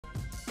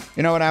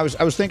You know, and I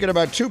was thinking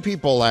about two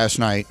people last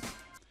night.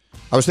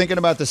 I was thinking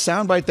about the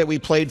soundbite that we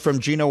played from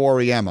Gino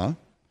Auriemma,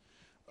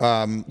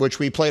 which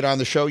we played on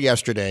the show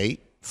yesterday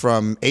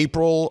from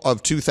April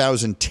of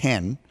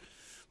 2010,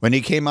 when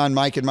he came on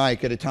Mike and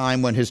Mike at a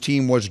time when his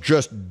team was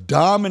just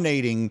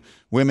dominating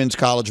women's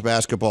college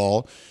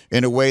basketball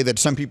in a way that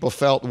some people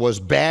felt was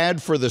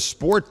bad for the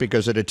sport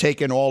because it had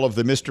taken all of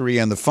the mystery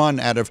and the fun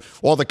out of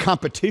all the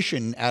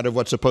competition out of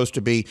what's supposed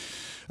to be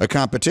a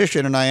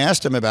competition. And I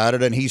asked him about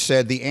it, and he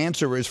said the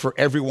answer is for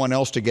everyone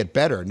else to get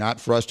better, not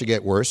for us to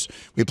get worse.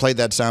 We played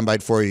that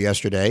soundbite for you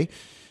yesterday,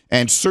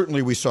 and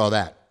certainly we saw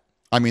that.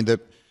 I mean,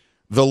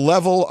 the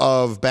level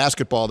of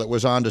basketball that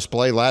was on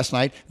display last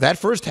night, that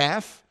first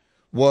half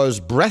was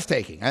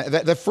breathtaking.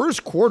 The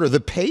first quarter, the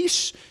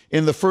pace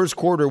in the first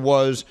quarter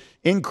was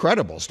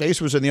incredible.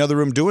 Stace was in the other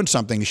room doing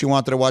something. She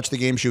wanted to watch the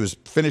game. She was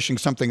finishing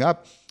something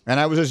up,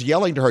 and I was just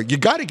yelling to her, "You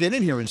got to get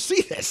in here and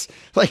see this!"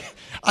 Like,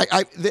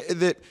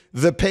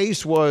 the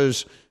pace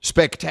was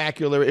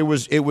spectacular. It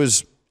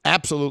was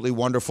absolutely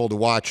wonderful to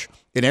watch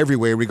in every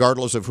way,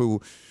 regardless of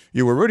who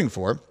you were rooting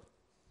for.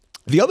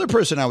 The other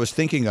person I was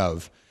thinking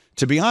of,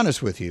 to be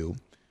honest with you,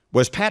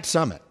 was Pat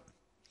Summitt.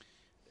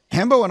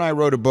 Hembo and I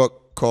wrote a book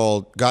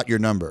called Got Your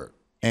Number,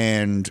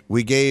 and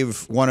we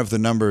gave one of the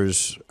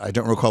numbers, I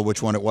don't recall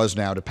which one it was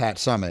now, to Pat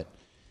Summitt.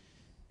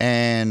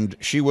 And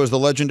she was the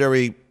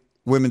legendary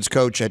women's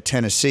coach at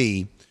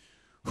Tennessee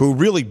who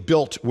really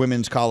built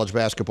women's college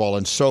basketball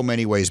in so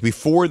many ways.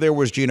 Before there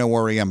was Gino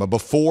Auriemma,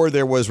 before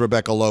there was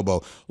Rebecca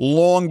Lobo,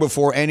 long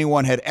before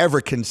anyone had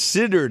ever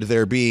considered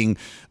there being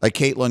a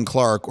Caitlin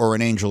Clark or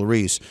an Angel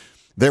Reese,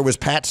 there was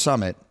Pat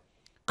Summitt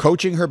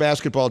coaching her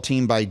basketball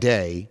team by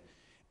day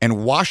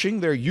and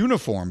washing their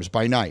uniforms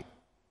by night.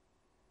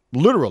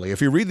 Literally,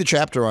 if you read the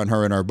chapter on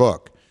her in our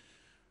book,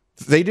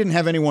 they didn't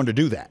have anyone to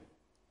do that.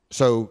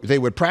 So they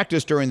would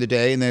practice during the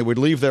day, and they would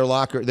leave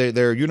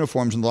their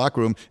uniforms in the locker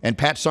room, and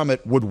Pat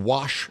Summitt would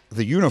wash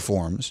the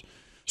uniforms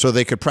so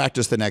they could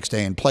practice the next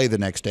day and play the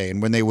next day.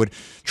 And when they would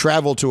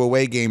travel to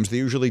away games, they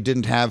usually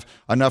didn't have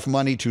enough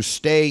money to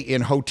stay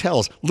in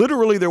hotels.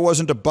 Literally, there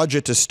wasn't a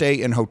budget to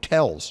stay in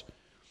hotels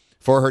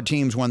for her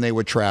teams when they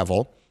would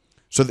travel.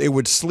 So they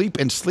would sleep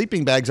in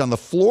sleeping bags on the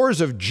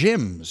floors of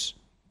gyms.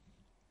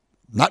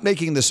 Not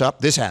making this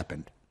up, this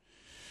happened.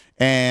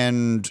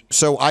 And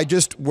so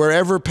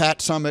wherever Pat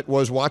Summitt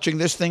was watching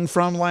this thing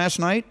from last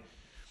night,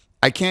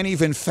 I can't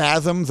even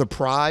fathom the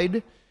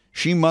pride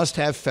she must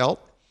have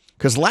felt,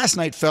 because last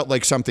night felt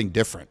like something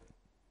different.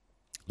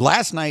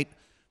 Last night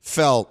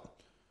felt,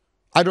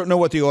 I don't know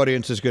what the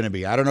audience is going to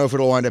be. I don't know if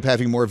it'll wind up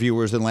having more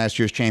viewers than last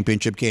year's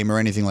championship game or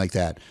anything like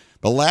that.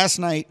 But last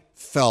night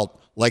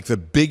felt like the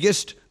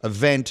biggest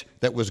event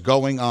that was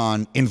going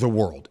on in the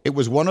world. It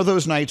was one of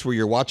those nights where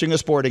you're watching a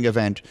sporting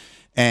event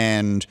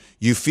and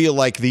you feel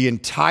like the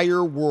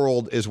entire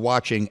world is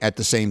watching at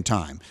the same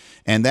time.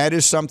 And that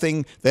is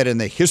something that in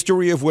the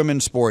history of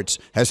women's sports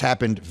has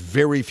happened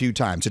very few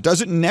times. It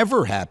doesn't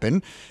never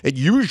happen. It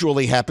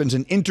usually happens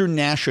in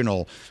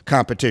international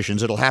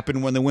competitions. It'll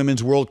happen when the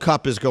Women's World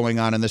Cup is going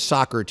on and the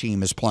soccer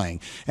team is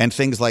playing and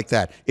things like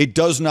that. It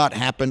does not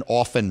happen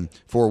often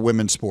for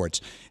women's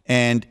sports.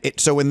 And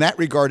so in that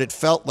regard, it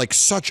felt like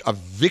such a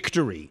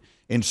victory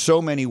in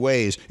so many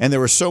ways, and there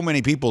were so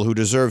many people who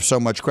deserve so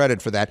much credit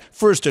for that.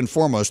 First and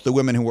foremost, the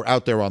women who were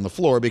out there on the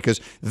floor,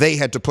 because they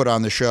had to put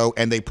on the show,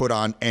 and they put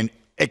on an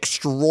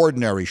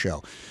extraordinary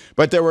show.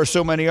 But there were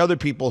so many other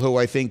people who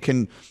I think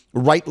can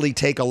rightly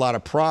take a lot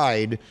of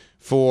pride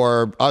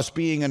for us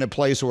being in a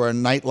place where a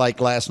night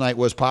like last night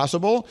was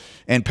possible,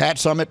 and Pat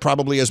Summitt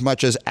probably as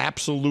much as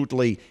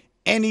absolutely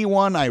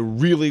anyone. I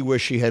really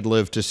wish she had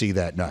lived to see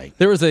that night.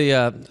 There was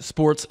a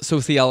sports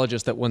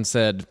sociologist that once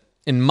said,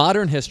 in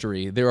modern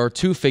history, there are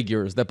two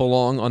figures that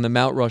belong on the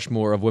Mount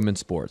Rushmore of women's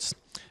sports: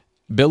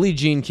 Billie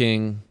Jean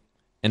King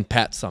and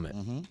Pat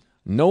Summitt.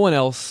 No one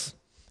else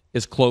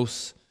is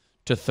close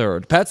to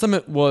third. Pat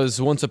Summitt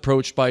was once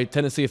approached by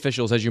Tennessee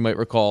officials, as you might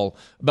recall,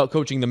 about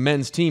coaching the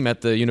men's team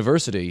at the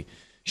university.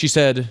 She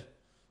said,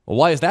 well,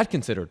 why is that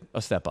considered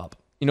a step up?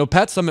 You know,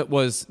 Pat Summitt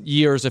was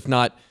years, if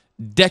not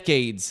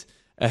decades,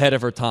 ahead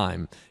of her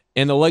time.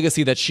 And the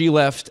legacy that she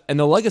left, and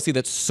the legacy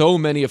that so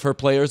many of her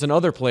players and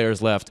other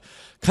players left,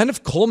 kind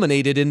of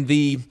culminated in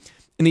the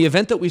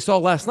event that we saw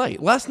last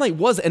night. Last night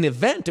was an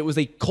event. It was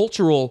a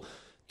cultural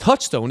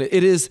touchstone.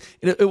 It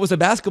was a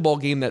basketball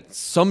game that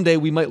someday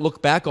we might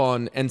look back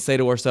on and say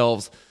to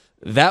ourselves,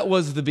 that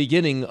was the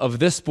beginning of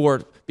this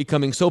sport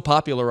becoming so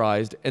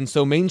popularized and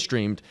so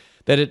mainstreamed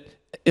that it,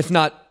 if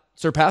not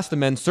surpassed the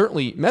men,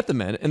 certainly met the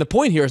men. And the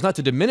point here is not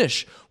to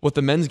diminish what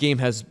the men's game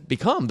has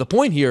become. The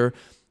point here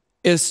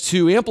is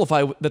to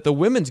amplify that the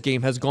women's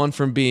game has gone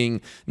from being,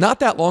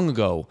 not that long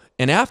ago,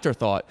 an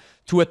afterthought,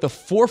 to at the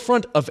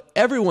forefront of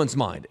everyone's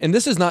mind. And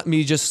this is not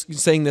me just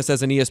saying this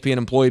as an ESPN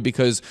employee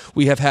because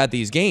we have had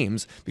these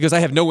games, because I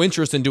have no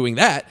interest in doing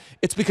that.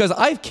 It's because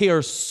I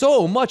care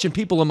so much, and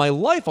people in my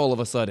life all of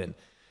a sudden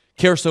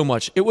care so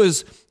much. It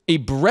was a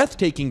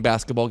breathtaking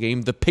basketball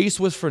game. The pace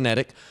was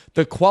frenetic.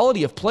 The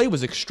quality of play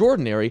was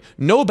extraordinary.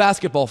 No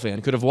basketball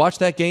fan could have watched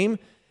that game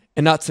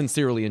and not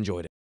sincerely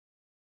enjoyed it.